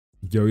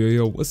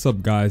Yo, what's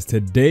up guys?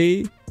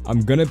 Today I'm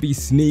gonna be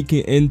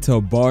sneaking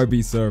into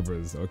Barbie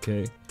servers,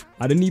 okay?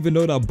 I didn't even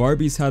know that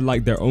Barbies had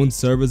like their own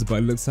servers, but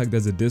it looks like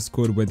there's a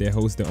Discord where they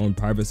host their own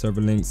private server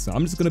links, so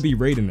I'm just gonna be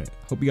raiding it.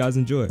 Hope you guys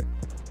enjoy.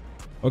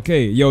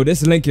 Okay, yo,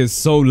 this link is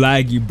so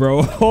laggy,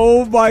 bro.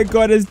 Oh my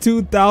god, there's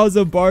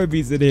 2,000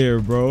 Barbies in here,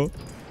 bro.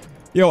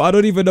 Yo, I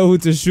don't even know who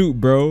to shoot,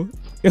 bro.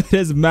 Yo,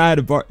 there's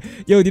mad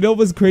Yo, you know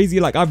what's crazy?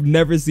 Like, I've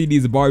never seen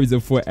these Barbies in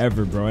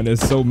forever, bro, and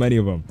there's so many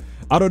of them.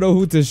 I don't know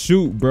who to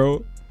shoot,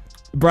 bro.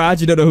 Bro, I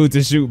actually don't know who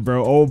to shoot,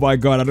 bro. Oh my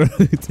god, I don't know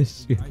who to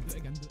shoot.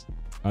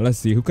 Alright, let's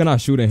see. Who can I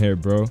shoot in here,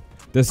 bro?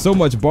 There's so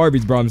much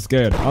Barbies, bro. I'm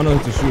scared. I don't know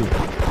who to shoot.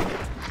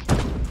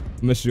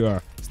 I'm gonna shoot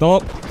her.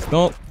 Stomp,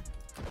 stomp,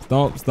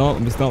 stomp, stomp.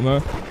 I'm gonna stomp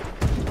her.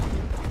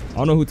 I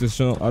don't know who to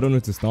shoot. I don't know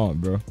who to stomp,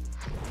 bro.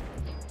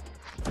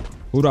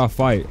 Who do I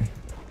fight?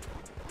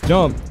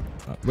 Jump.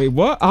 Wait,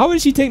 what? How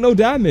did she take no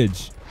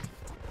damage?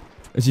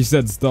 And she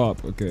said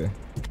stop. Okay.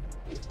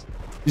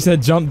 She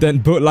said jump,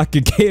 then put like a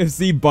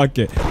KFC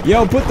bucket.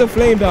 Yo, put the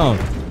flame down.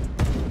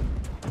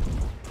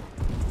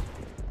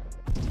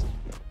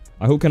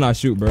 Who can I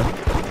shoot, bro?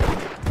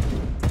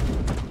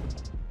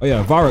 Oh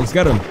yeah, Virox,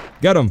 get him.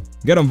 Get him.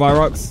 Get him,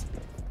 Virox.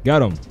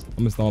 Get him. I'm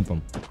gonna stomp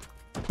him.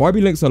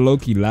 Barbie links are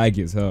low-key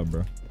laggy as hell,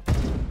 bro.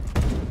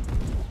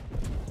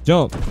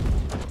 Jump.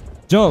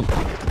 Jump.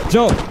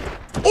 Jump.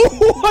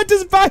 Oh, I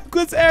just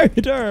backwards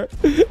aired her.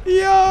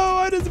 Yo,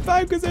 I just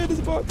backwards aired this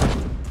bar.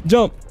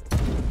 Jump.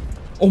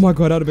 Oh my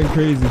god, that'd have been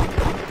crazy.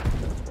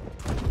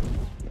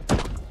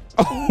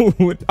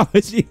 Oh,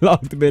 she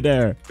locked me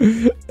there.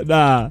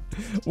 Nah.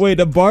 Wait,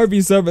 the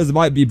Barbie servers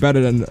might be better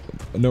than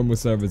normal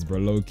servers, bro.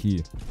 Low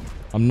key.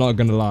 I'm not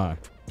gonna lie.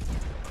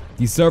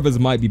 These servers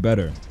might be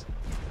better.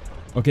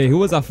 Okay, who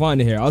was I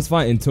fighting here? I was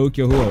fighting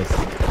Tokyo. Who else?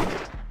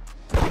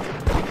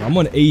 I'm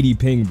on 80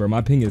 ping, bro. My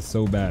ping is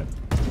so bad.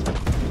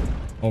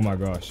 Oh my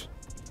gosh.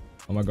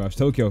 Oh my gosh.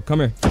 Tokyo,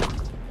 come here.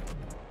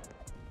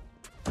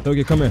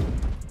 Tokyo, come here.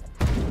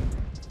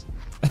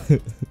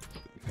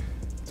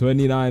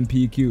 29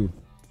 PQ.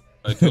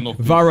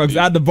 Virox,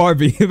 add the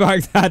Barbie.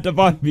 Virox, add the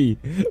Barbie.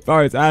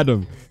 Virox, add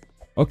him.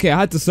 Okay, I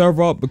had to serve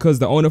up because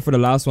the owner for the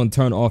last one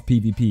turned off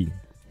PvP.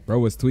 Bro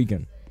was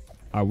tweaking.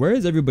 Alright, where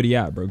is everybody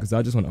at, bro? Because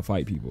I just want to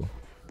fight people.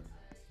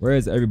 Where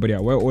is everybody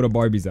at? Where are all the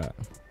Barbies at?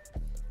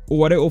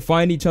 Oh, are they all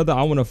fighting each other?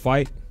 I want to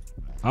fight.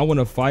 I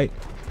want to fight.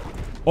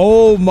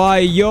 Oh my,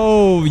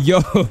 yo.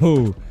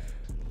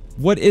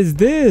 What is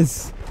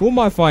this? Who am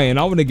I fighting?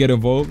 I want to get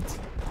involved.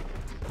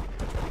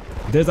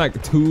 There's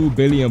like 2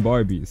 billion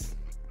Barbies.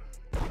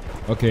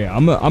 Okay,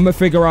 I'm gonna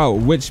figure out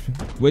which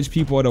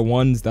people are the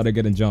ones that are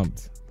getting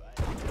jumped.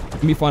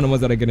 Let me find the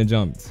ones that are getting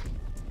jumped.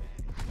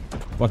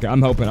 Okay,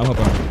 I'm helping.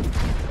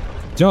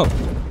 Jump.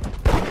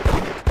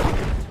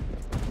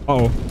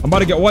 Uh-oh, I'm about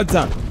to get one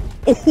tap.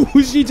 Oh,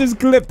 she just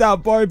clipped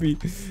that Barbie.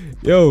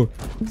 Yo,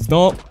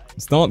 stomp,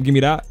 stomp. Give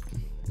me that.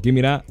 Give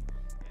me that.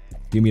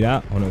 Give me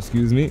that. Hold on,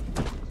 excuse me.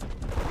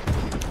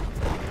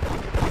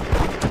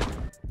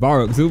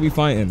 Virox, who we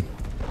fighting?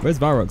 Where's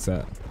Virox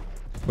at?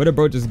 Where did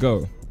bro just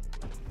go?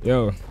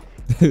 Yo,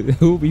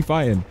 who we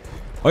fighting?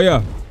 Oh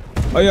yeah.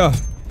 Oh yeah.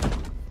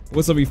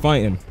 What's up we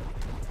fighting?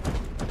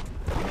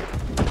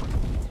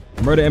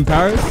 Murder in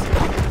Paris?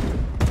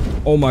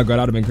 Oh my god,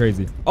 that'd have been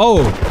crazy.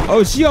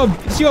 Oh, she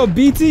on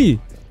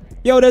BT.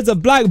 Yo, there's a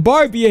black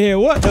Barbie in here.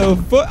 What the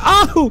fuck?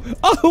 Oh,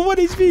 1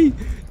 HP.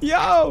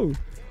 Yo.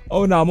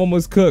 Oh no, I'm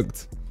almost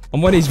cooked.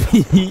 I'm 1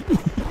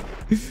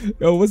 HP.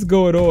 Yo, what's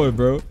going on,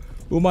 bro?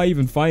 Who am I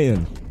even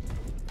fighting?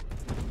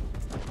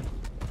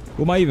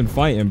 Who am I even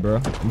fighting,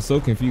 bro? I'm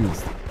so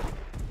confused.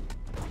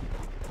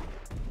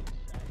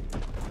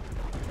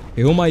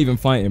 Hey, who am I even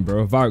fighting,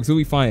 bro? Virox, who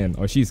we fighting?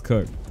 Oh, she's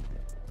cooked.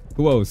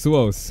 Who else? Who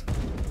else?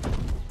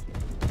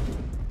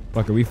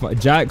 Fuck it, we fight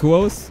Jack. Who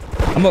else?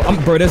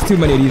 Bro, there's too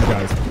many of these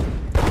guys.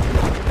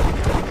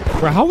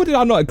 Bro, how did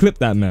I not clip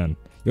that man?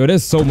 Yo,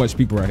 there's so much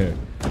people right here.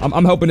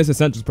 I'm helping this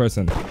essentials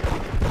person.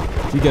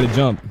 She get a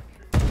jump.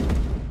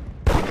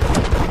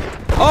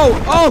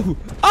 Oh,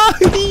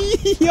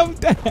 I'm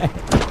dead.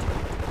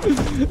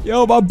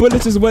 Yo, my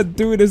bullets just went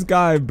through this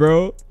guy,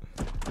 bro.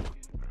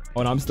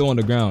 Oh, no, I'm still on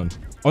the ground.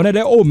 Oh, no,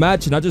 they're all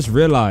matching. I just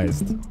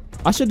realized.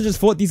 I should have just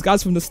fought these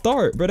guys from the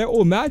start, bro. They're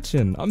all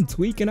matching. I'm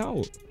tweaking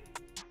out.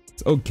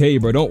 It's okay,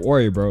 bro. Don't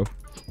worry, bro.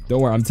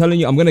 Don't worry. I'm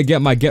telling you, I'm going to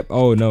get my get.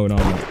 Oh, no.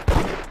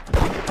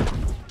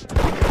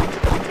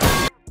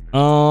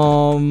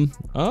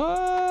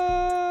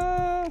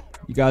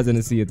 You guys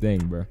didn't see a thing,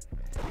 bro.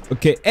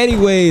 Okay,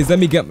 anyways, let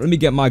me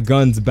get my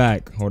guns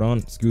back. Hold on.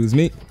 Excuse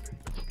me.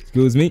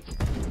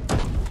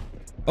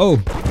 Oh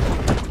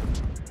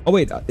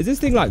wait, is this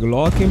thing like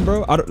locking,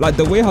 bro? I don't like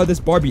the way how this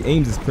Barbie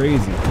aims is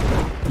crazy.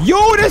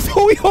 Yo, there's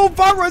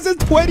Virox, there's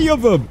 20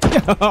 of them.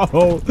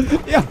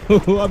 Yo,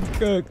 I'm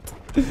cooked.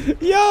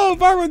 Yo,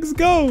 Virox,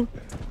 go.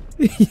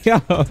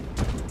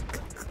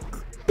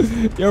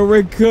 Yo,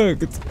 we're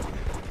cooked.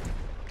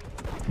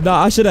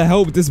 Nah, I should have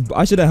helped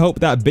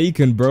that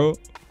bacon, bro.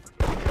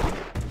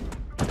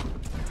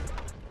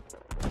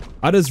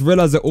 I just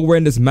realized they're all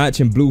wearing this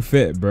matching blue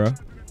fit, bro.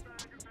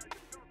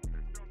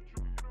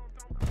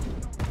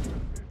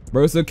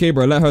 Bro, it's okay,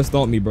 bro. Let her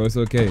stomp me, bro. It's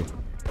okay.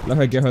 Let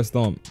her get her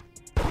stomp.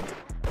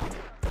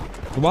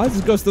 Why is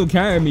this girl still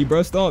carrying me,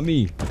 bro? Stomp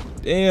me.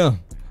 Damn.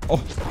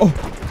 Oh,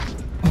 oh.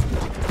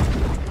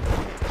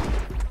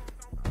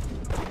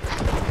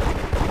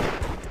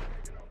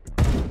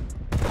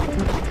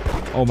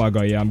 Oh my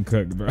god, yeah, I'm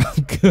cooked, bro.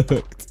 I'm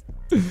cooked.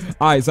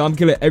 Alright, so I'm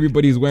killing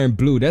everybody who's wearing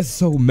blue. There's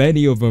so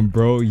many of them,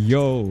 bro.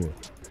 Yo.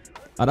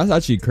 Oh, that's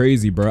actually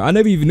crazy, bro. I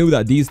never even knew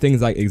that these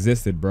things like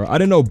existed, bro. I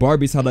didn't know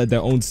Barbies had like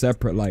their own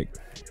separate like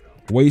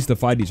ways to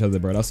fight each other,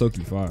 bro. That's so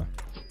key fire.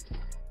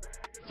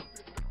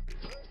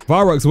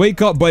 Varrox,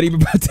 wake up, buddy. We're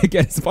about to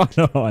get spawned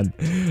on.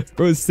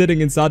 Bro's sitting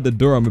inside the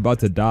door. I'm about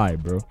to die,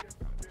 bro.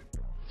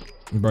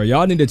 Bro,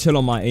 y'all need to chill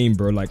on my aim,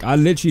 bro. Like, I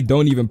literally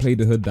don't even play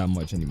the hood that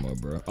much anymore,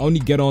 bro. I only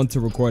get on to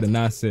record and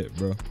that's it,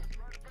 bro.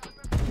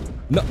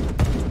 No.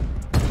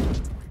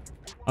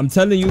 I'm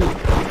telling you.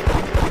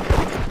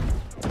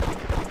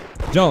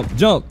 Jump,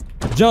 jump,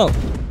 jump.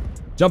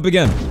 Jump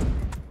again.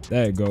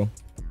 There you go.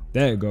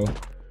 There you go.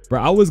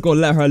 Bro, I was gonna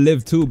let her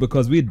live too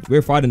because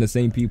we're fighting the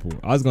same people.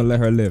 I was gonna let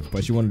her live,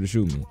 but she wanted to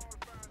shoot me.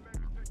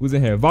 Who's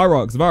in here?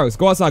 Varrox, Varrox,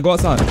 go outside, go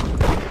outside.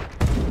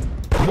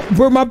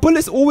 Bro, my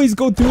bullets always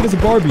go through this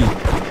Barbie.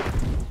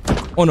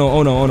 Oh no,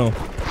 oh no, oh no.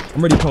 I'm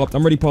already popped,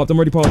 I'm already popped, I'm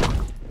already popped.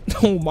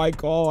 Oh my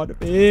god,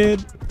 man.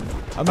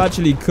 I'm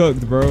actually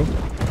cooked, bro.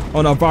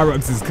 Oh no,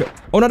 Varrox is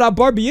cooked. Oh no, that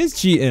Barbie is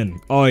cheating.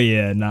 Oh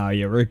yeah, nah,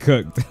 yeah, we're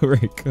cooked. We're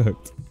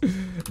cooked.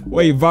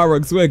 Wait,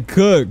 Varrox, we're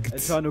cooked.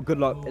 Eternal good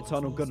luck.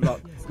 Eternal good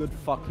luck. Good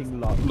fucking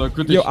luck. Look,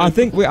 good Yo, I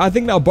think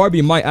that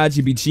Barbie might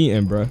actually be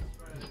cheating, bro.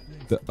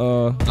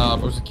 Nah,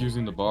 bro's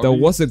accusing the Barbie. The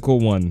what's it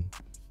called one?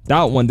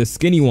 That one, the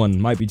skinny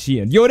one, might be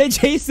cheating. Yo, they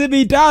chasing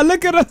me down.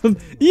 Look at them.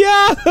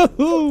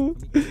 Yo,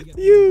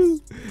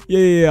 you.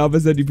 Yeah. I'm gonna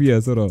send you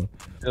PS. Hold on.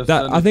 Yes,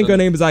 I think her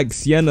name is like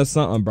Sienna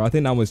something, bro. I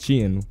think that was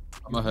cheating.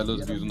 I'm a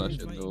headless views on that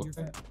shit though.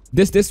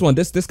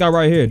 This guy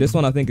right here. This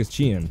one I think is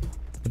cheating.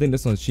 I think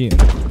this one's cheating.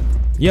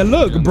 Yeah,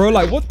 look, bro.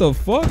 Like, what the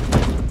fuck?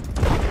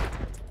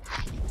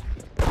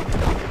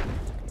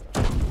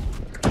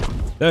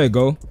 There you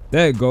go.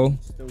 There you go.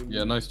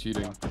 Yeah, nice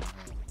cheating.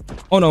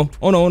 Oh no.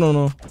 Oh no. Oh no.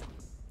 No.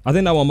 I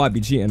think that one might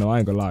be cheating. though. I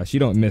ain't gonna lie. She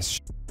don't miss.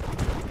 I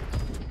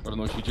don't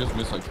know. She just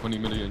missed like 20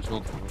 million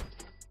shots.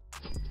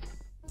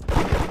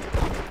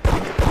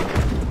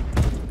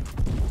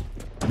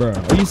 Bro,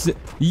 are you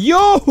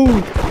yo?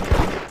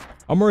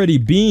 I'm already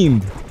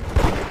beamed.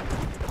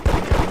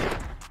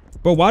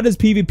 Bro, why does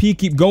PvP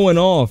keep going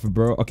off,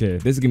 bro? Okay,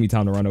 this is gonna be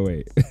time to run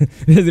away.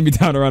 This is gonna be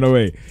time to run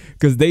away.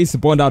 Because they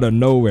spawned out of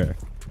nowhere.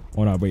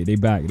 Oh no, wait, they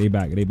back.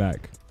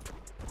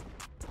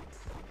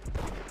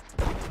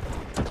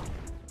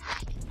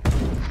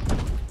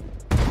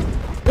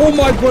 Oh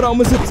my god, I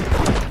almost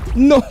hit.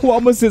 No, I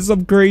almost hit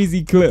some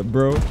crazy clip,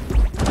 bro.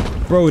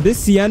 Bro, this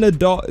Sienna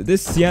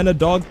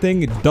dog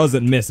thing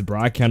doesn't miss, bro.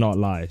 I cannot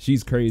lie.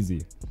 She's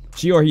crazy.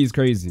 She or he's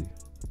crazy.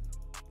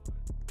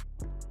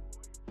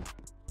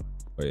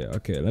 Oh yeah,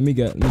 okay. Let me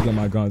get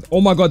my guns. Oh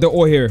my god, they're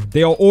all here.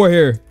 They are all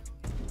here.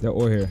 They're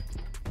all here.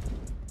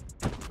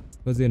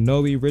 Was it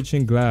Noe, Rich,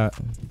 and Glad?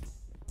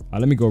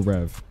 Let me go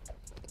Rev.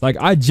 Like,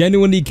 I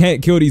genuinely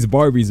can't kill these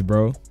Barbies,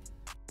 bro.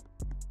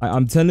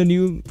 I'm telling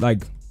you,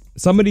 like,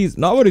 some of these,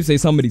 not what to say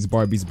some of these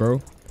Barbies, bro.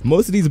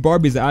 Most of these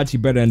Barbies are actually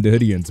better than the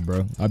Hoodians,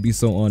 bro. I'll be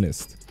so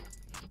honest.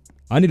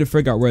 I need to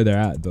figure out where they're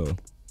at, though.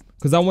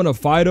 Because I want to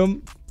fight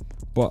them,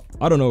 but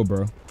I don't know,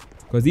 bro.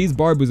 Because these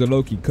Barbies are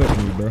low-key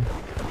cooking me, bro.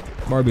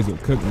 Barbies will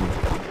cook me.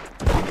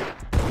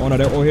 Oh, no,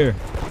 they're all here.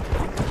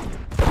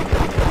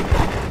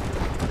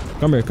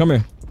 Come here, come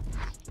here.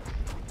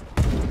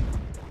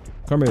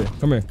 Come here,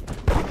 come here.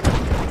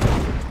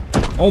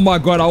 Oh my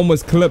god, I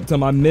almost clipped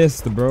him. I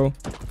missed, bro.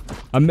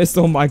 I missed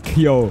on my...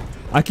 Yo,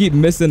 I keep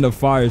missing the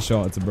fire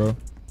shots, bro.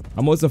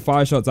 Most of the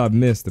fire shots I've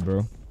missed,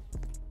 bro.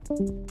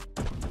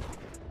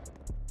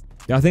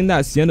 Yeah, I think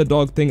that Sienna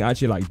dog thing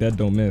actually like dead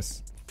don't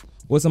miss.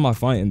 What's am I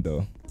fighting,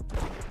 though?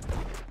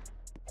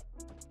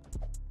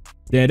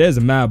 Yeah, there's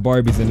mad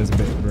Barbies in this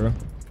bit, bro.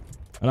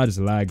 And I just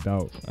lagged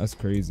out. That's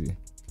crazy.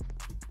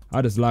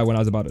 I just lagged when I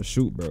was about to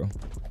shoot, bro.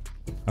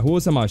 Who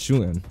else am I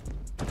shooting?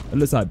 It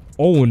looks like...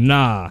 Oh,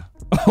 nah.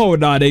 Oh,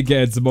 nah, they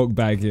getting smoked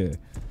back here.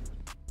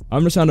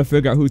 I'm just trying to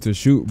figure out who to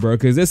shoot, bro.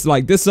 Because this,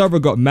 like, this server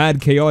got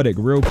mad chaotic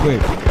real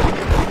quick.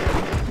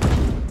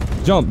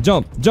 Jump,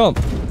 jump, jump.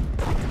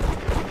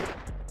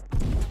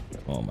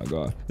 Oh, my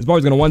God. This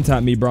Barbie's going to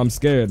one-tap me, bro. I'm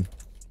scared.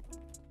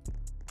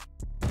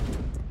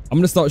 I'm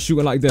going to start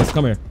shooting like this.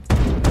 Come here.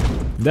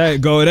 There you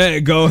go, there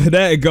you go,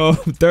 there you go.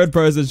 Third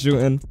person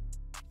shooting.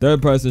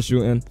 Third person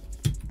shooting.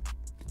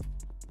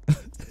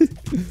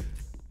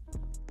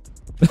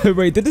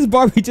 Wait, did this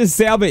Barbie just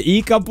say I'm an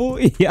E-couple?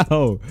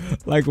 Yo,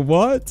 like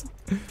what?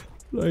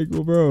 Like,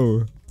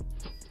 bro.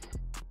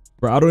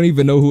 Bro, I don't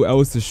even know who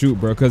else to shoot,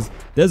 bro, because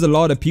there's a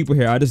lot of people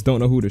here. I just don't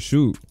know who to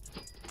shoot.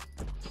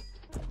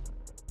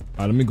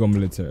 Alright, let me go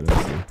military.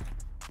 Let's see.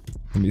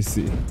 Let me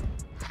see.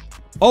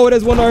 Oh,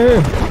 there's one right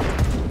here.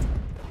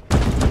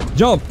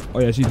 Jump. Oh,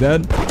 yeah, she's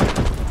dead.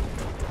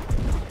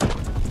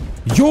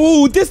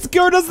 Yo, this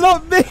girl does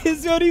not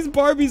miss. Yo, these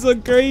Barbies are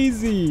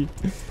crazy.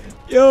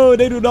 Yo,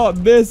 they do not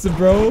miss,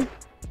 bro.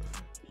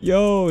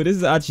 Yo, this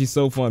is actually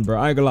so fun, bro.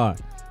 I ain't gonna lie.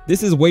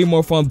 This is way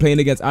more fun playing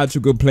against actual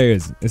good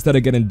players instead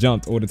of getting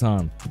jumped all the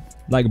time.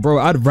 Like, bro,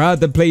 I'd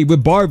rather play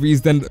with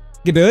Barbies than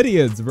the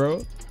idiots,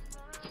 bro.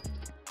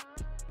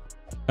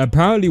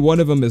 Apparently,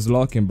 one of them is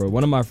locking, bro.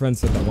 One of my friends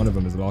said that one of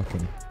them is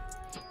locking.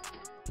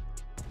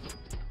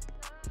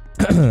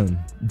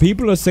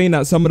 People are saying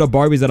that some of the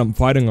Barbies that I'm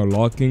fighting are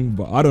locking,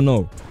 but I don't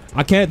know.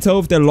 I can't tell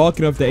if they're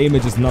locking or if their aim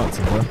is just nuts,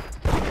 bro.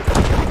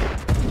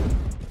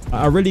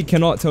 I really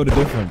cannot tell the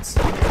difference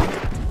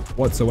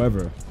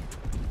whatsoever.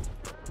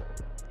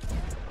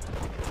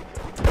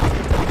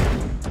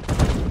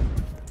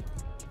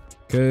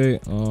 Okay,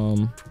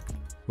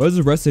 where's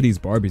the rest of these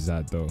Barbies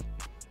at though?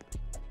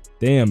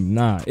 Damn,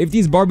 nah. If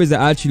these Barbies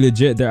are actually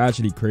legit, they're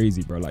actually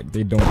crazy, bro. Like,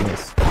 they don't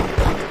miss.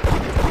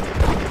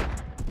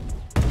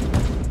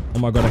 Oh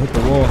my god, I hit the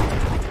wall.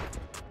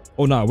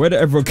 Oh nah, where did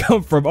everyone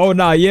come from? Oh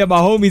nah, yeah, my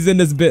homie's in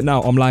this bit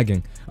now. I'm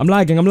lagging. I'm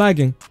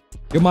lagging.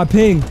 Yo, my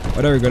ping.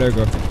 Oh, there we go.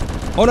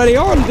 Oh no, they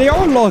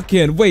are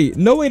locking. Wait,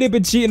 no way they've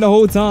been cheating the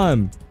whole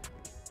time.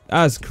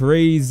 That's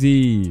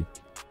crazy.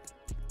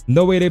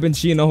 No way they've been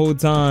cheating the whole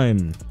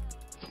time.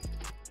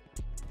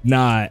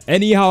 Nah,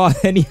 anyhow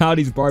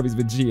these Barbies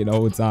been cheating the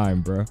whole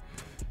time, bro.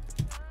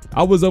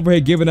 I was over here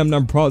giving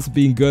them props for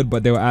being good,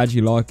 but they were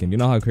actually locking. You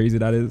know how crazy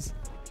that is?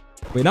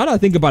 Wait, now that I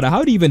think about it,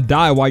 how do you even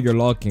die while you're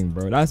locking,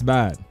 bro? That's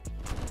bad.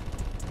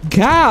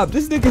 Cap,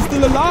 this nigga's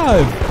still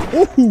alive.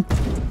 Ooh,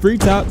 free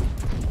tap.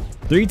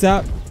 3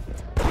 tap.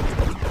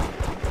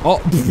 Oh,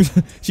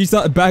 she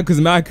started back because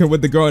Macca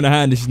with the girl in her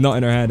hand and she's not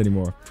in her hand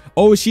anymore.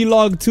 Oh, she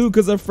logged too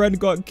because her friend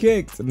got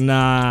kicked.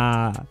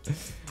 Nah.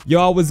 Yo,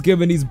 I was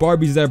giving these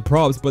Barbies their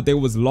props, but they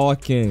was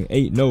locking.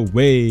 Ain't no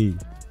way.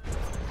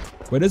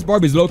 Wait, this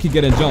Barbie's low-key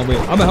getting jumped. Wait,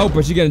 I'm gonna help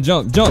her. She getting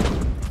jumped. Jump.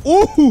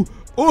 Ooh.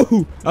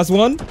 Ooh. That's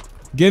one.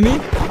 Gimme.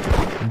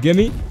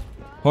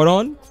 Hold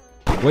on.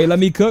 Wait, let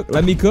me cook.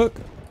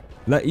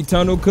 Let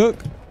Eternal cook.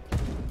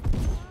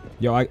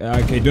 Yo,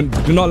 okay, do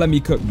not let me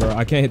cook, bro.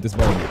 I can't hit this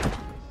Barbie.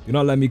 Do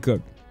not let me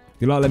cook.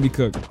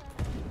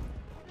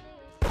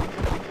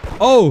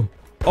 Oh,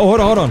 hold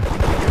on.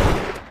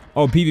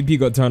 Oh, PvP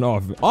got turned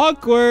off.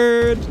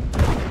 Awkward.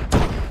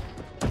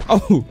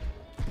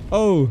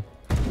 Oh.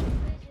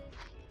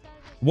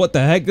 What the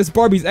heck? This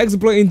Barbie's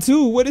exploiting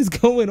too. What is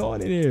going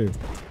on in here?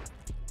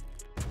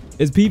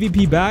 Is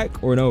PvP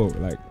back or no?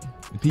 Like,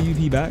 is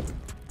PvP back?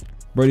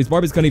 Bro, these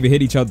Barbies can't even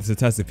hit each other to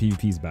test if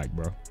PvP's back,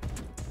 bro.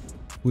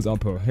 Who's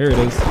up here? Here it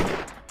is.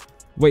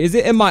 Wait, is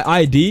it in my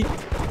ID?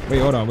 Wait,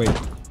 hold on, wait.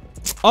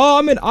 Oh,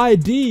 I'm in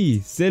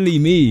ID. Silly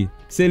me.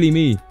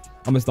 I'm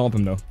gonna stomp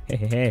him though.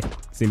 Hey.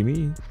 Silly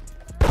me.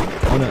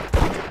 Oh no.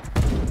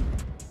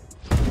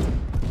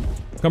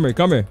 Come here.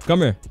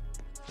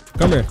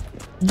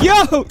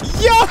 Yo.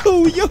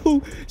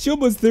 She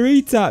almost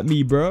 3-tapped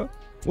me, bro.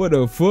 What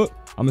the fuck?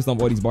 I'm gonna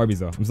stomp all these Barbies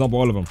though. I'm stomping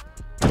all of them.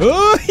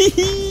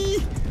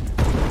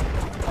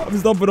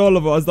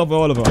 I'm stomping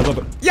all of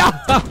them.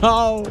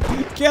 Yo!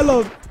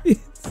 Kill him.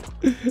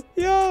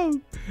 Yo.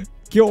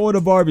 Kill all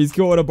the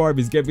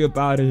Barbies. Get me up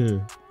out of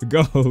here.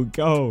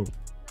 Go.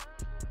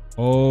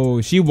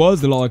 Oh, she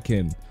was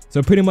locking.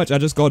 So pretty much I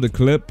just got the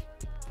clip.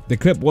 The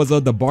clip was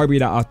of the Barbie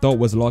that I thought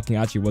was locking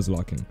actually was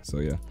locking. So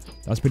yeah,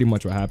 that's pretty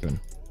much what happened.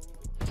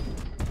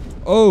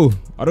 Oh,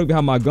 I don't even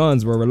have my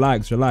guns, bro.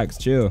 Relax,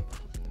 chill.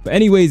 But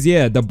anyways,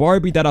 yeah, the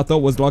Barbie that I thought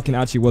was locking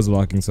actually was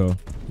locking. So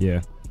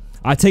yeah,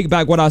 I take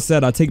back what I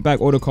said. I take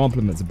back all the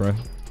compliments, bro.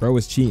 Bro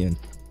was cheating.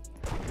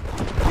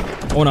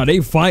 Oh no,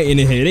 they fighting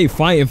in here. They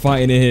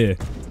fighting in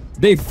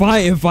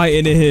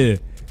here.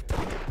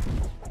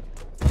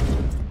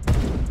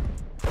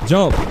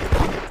 Jump.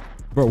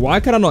 Bro, why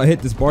can I not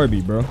hit this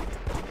Barbie, bro?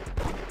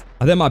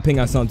 I think my ping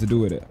has something to do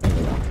with it.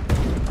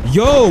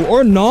 Yo,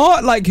 or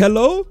not? Like,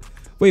 hello?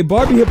 Wait,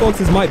 Barbie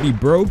hitboxes might be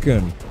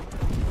broken.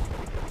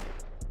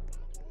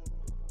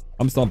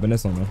 I'm stomping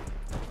this one, though.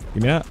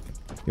 Give me that.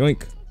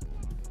 Yoink.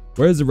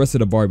 Where's the rest of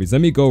the Barbies?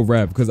 Let me go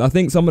rev, because I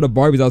think some of the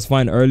Barbies I was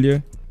fighting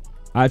earlier,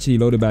 I actually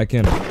loaded back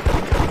in.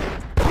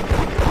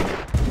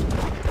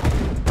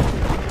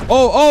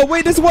 Oh,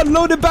 wait, this one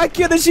loaded back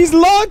in and she's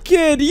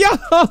locking.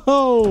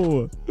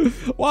 Yo,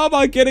 why am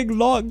I getting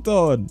locked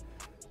on?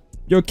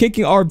 You're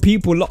kicking our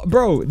people.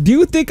 Bro, do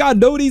you think I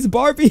know these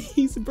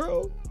Barbies,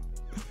 bro?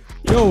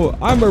 Yo,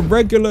 I am a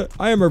regular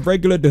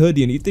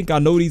Dahoodian. You think I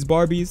know these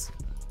Barbies?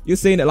 You're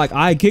saying it like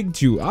I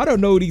kicked you. I don't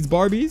know these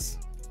Barbies.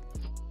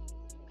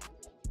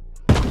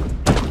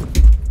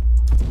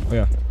 Oh,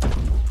 yeah.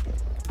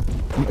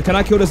 Can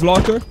I kill this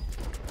locker?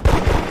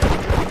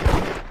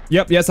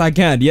 Yep, yes I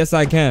can.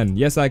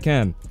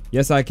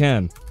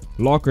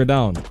 Lock her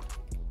down.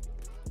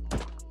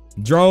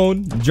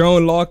 Drone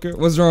locker.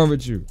 What's wrong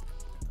with you?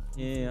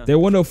 Yeah. They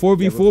want a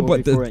 4v4,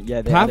 but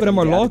half of them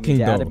are locking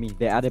though.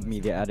 They added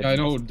me. I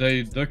know,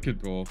 they could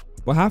go.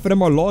 But half of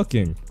them are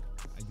locking.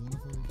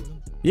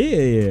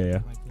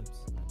 Yeah.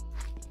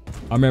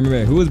 I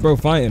remember, who is bro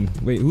fighting?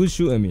 Wait, who's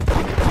shooting me?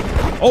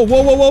 Oh,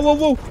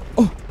 whoa.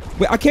 Oh,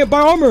 wait, I can't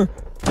buy armor.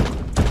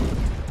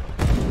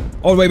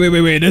 Oh,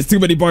 wait. There's too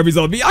many Barbies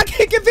on me. I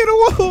can't get through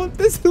the wall.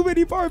 There's too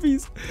many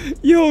Barbies.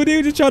 Yo, they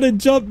were just trying to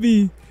jump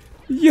me.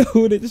 Yo,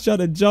 they just trying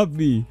to jump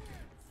me.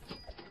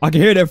 I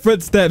can hear their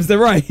footsteps. They're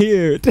right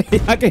here.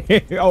 I can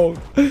hear. Oh,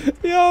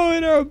 yo,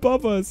 they're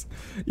above us.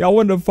 Y'all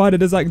want to find it?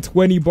 There's like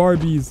 20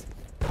 Barbies.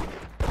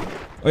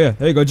 Oh yeah,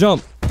 there you go.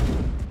 Jump.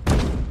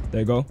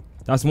 There you go.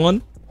 That's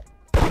one.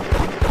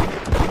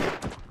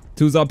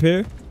 Two's up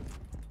here.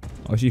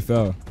 Oh, she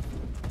fell.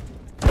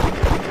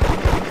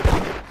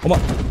 Oh my.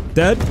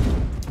 Dead.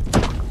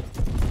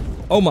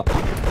 Oh my.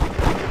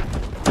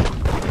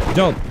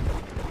 Jump.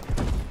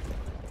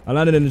 I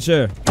landed in the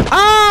chair.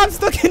 Ah, I'm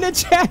stuck in the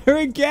chair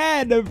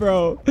again,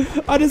 bro.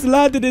 I just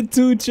landed in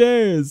 2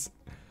 chairs.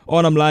 Oh,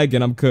 and I'm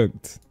lagging. I'm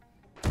cooked.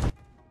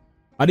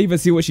 I didn't even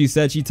see what she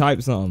said. She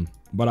typed something,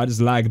 but I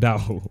just lagged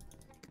out.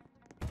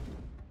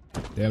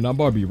 Damn, that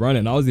Barbie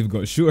running. I wasn't even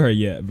gonna shoot her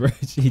yet, bro.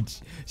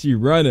 She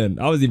running.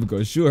 I wasn't even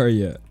gonna shoot her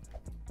yet.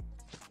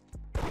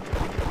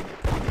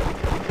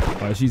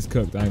 Alright, she's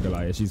cooked. I ain't gonna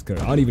lie. Yeah, she's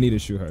cooked. I don't even need to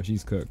shoot her.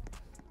 She's cooked.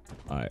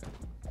 Alright.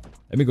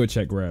 Let me go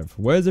check Rev.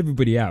 Where's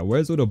everybody at?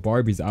 Where's all the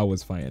Barbies I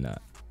was fighting at?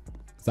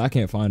 Cause I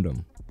can't find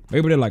them.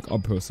 Maybe they're like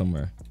uphill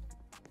somewhere.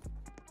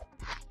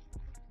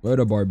 Where are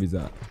the Barbies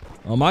at?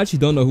 I actually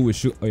don't know who was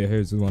shooting. Oh yeah,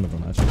 here's one of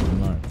them. Actually,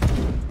 I'm lying.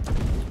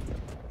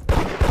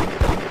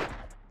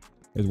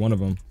 Here's one of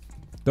them.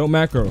 Don't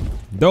macro.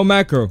 Don't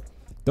macro.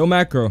 Don't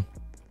macro.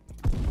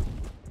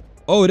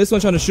 Oh, this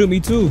one's trying to shoot me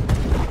too.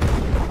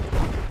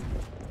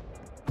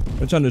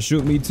 They're trying to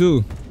shoot me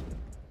too.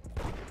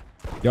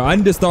 Yo, I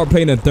need to start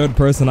playing in third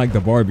person like the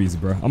Barbies,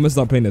 bro. I'm gonna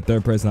start playing in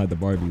third person like the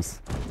Barbies.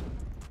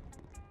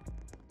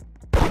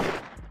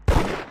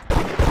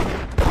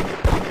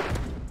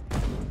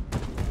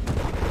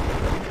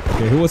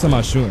 Okay, who else am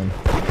I shooting?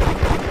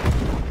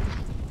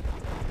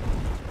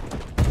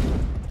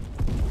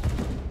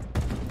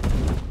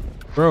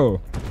 Bro,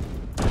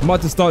 I'm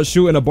about to start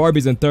shooting the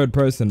Barbies in third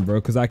person,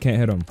 bro, because I can't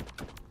hit them.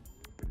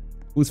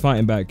 Who's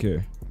fighting back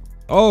here?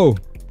 Oh,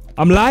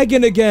 I'm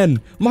lagging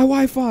again. My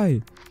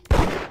Wi-Fi.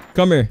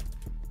 Come here.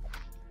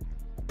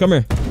 Come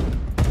here.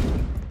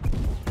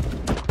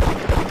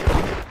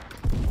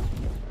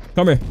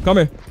 Come here. Come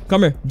here.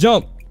 Come here.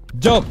 Jump.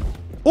 Jump.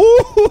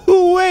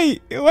 Ooh,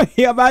 wait.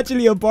 Wait, I'm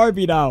actually a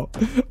Barbie now.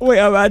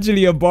 Wait, I'm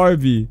actually a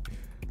Barbie.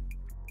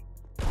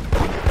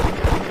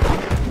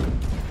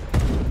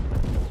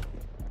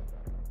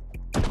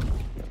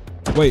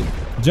 Wait.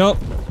 Jump.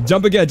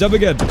 Jump again. Jump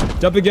again.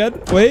 Jump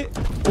again. Wait.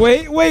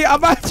 Wait. Wait.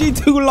 I'm actually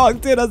too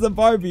locked in as a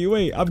Barbie.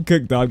 Wait. I'm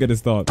cooked though. I'm gonna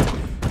stop.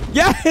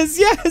 Yes,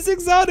 yes,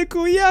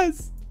 exotical,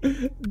 yes.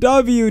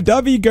 W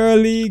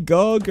girly,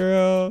 go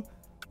girl.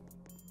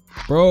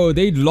 Bro,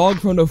 they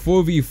logged from the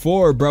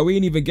 4v4, bro. We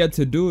didn't even get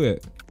to do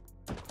it.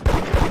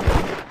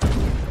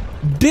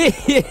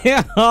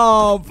 Damn,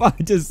 I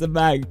just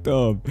smacked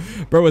him.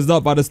 Bro was not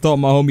about to stop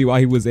my homie while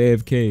he was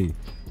AFK.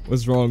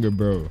 What's wrong with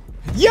bro?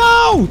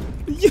 Yo!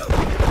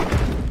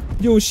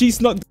 Yo, she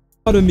snuck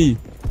out of me.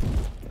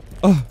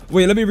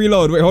 Wait, let me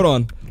reload. Wait, hold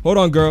on. Hold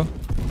on, girl.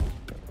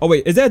 Oh,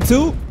 wait, is that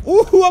 2?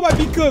 Ooh, I might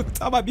be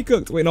cooked. I might be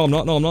cooked. Wait, no, I'm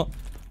not. No, I'm not.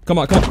 Come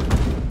on, come on.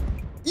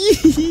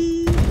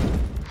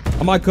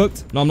 Am I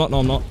cooked? No, I'm not.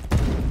 No, I'm not.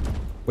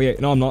 Wait,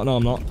 no, I'm not. No,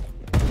 I'm not.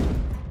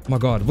 Oh my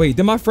God. Wait,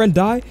 did my friend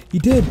die? He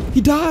did. He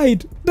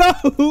died. No,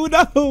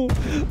 no.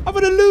 I'm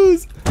gonna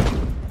lose.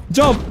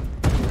 Jump.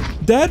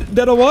 Dead?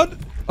 Dead or what?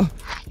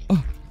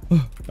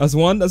 That's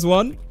one. That's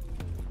one.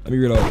 Let me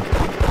reload.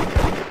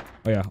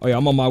 Oh, yeah. Oh, yeah.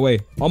 I'm on my way.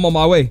 I'm on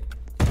my way.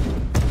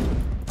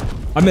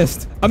 I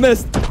missed. I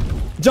missed.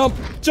 Jump,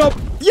 jump.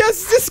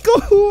 Yes, let's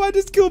go. I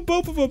just killed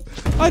both of them.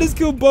 I just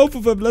killed both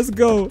of them. Let's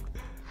go.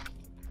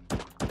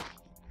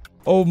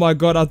 Oh my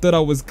God, I thought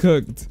I was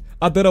cooked.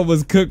 I thought I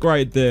was cooked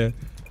right there.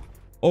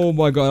 Oh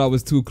my God, I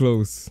was too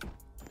close.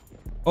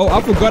 Oh,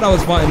 I forgot I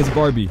was fighting this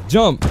Barbie.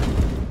 Jump,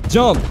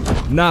 jump.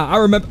 Nah, I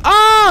remember.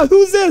 Ah,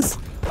 who's this?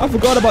 I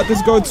forgot about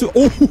this girl too.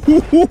 Oh,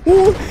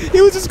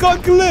 he was just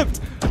got clipped.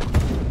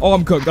 Oh,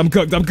 I'm cooked. I'm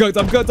cooked. I'm cooked.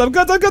 I'm cooked. I'm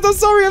cooked. I'm cooked. I'm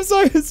sorry. I'm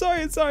sorry. I'm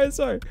sorry. I'm sorry. I'm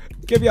sorry.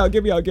 Get me out.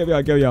 Get me out. Get me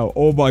out. Get me out.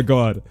 Oh my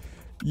God.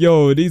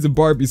 Yo, these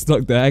Barbies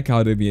snuck the heck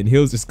out of me and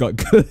Hills just got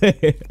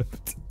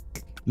clipped.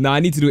 Nah, I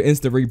need to do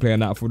instant replay on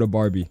that for the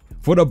Barbie.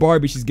 For the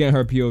Barbie, she's getting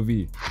her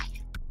POV.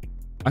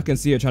 I can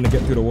see her trying to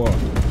get through the wall.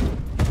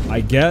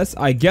 I guess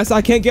I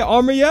can't get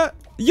armor yet.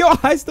 Yo,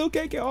 I still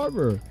can't get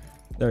armor.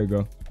 There we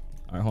go.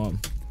 All right, hold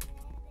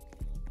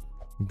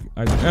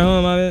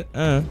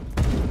on.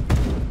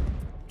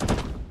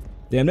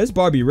 Damn, this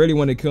Barbie really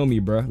want to kill me,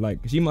 bro. Like,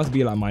 she must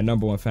be like my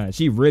 #1 fan.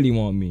 She really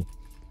want me.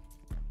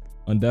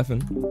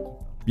 Undeafen.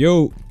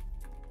 Yo.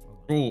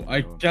 Bro,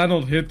 I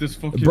cannot hit this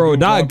fucking bro.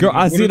 That girl,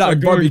 I see that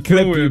Barbie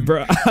clip you, him?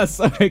 bro. I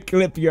saw her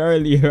clip you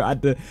earlier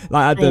at the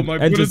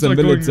entrance of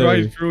military. Going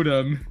right through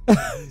them.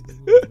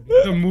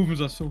 The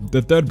movements are so.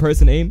 The third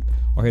person aim.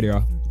 Oh, here they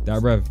are.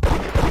 That Rev.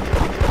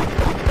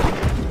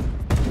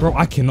 Bro,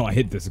 I cannot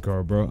hit this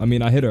girl, bro. I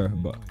mean, I hit her,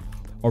 but.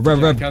 Oh, Rev.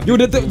 Yo,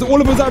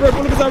 all of us at Rev.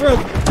 All of us at Rev.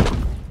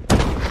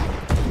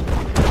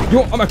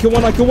 Yo, I kill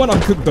one.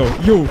 I'm cooked though.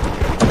 Yo.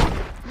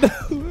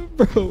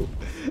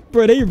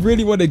 Bro, they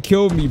really want to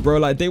kill me, bro.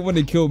 Like, they want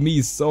to kill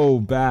me so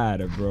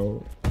bad,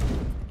 bro.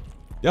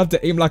 You have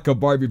to aim like a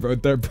Barbie, bro.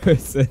 Third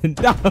person.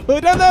 No,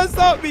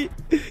 stop me.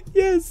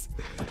 Yes.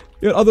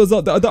 Yo, others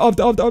up. Up.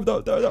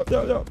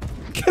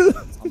 Kill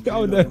him.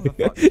 Oh no.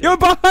 Yo,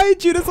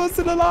 behind you. This one's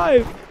still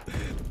alive.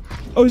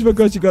 Oh my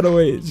god, she got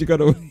away. She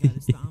got away.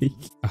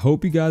 I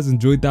hope you guys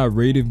enjoyed that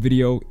rated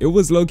video. It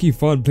was low-key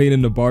fun playing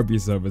in the Barbie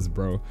servers,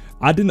 bro.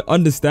 I didn't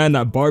understand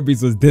that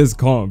Barbies was this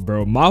calm,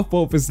 bro. My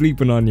fault for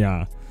sleeping on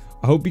y'all.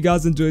 I hope you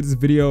guys enjoyed this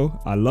video.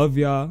 I love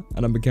y'all,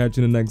 and I'm gonna catch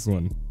you in the next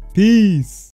one. Peace.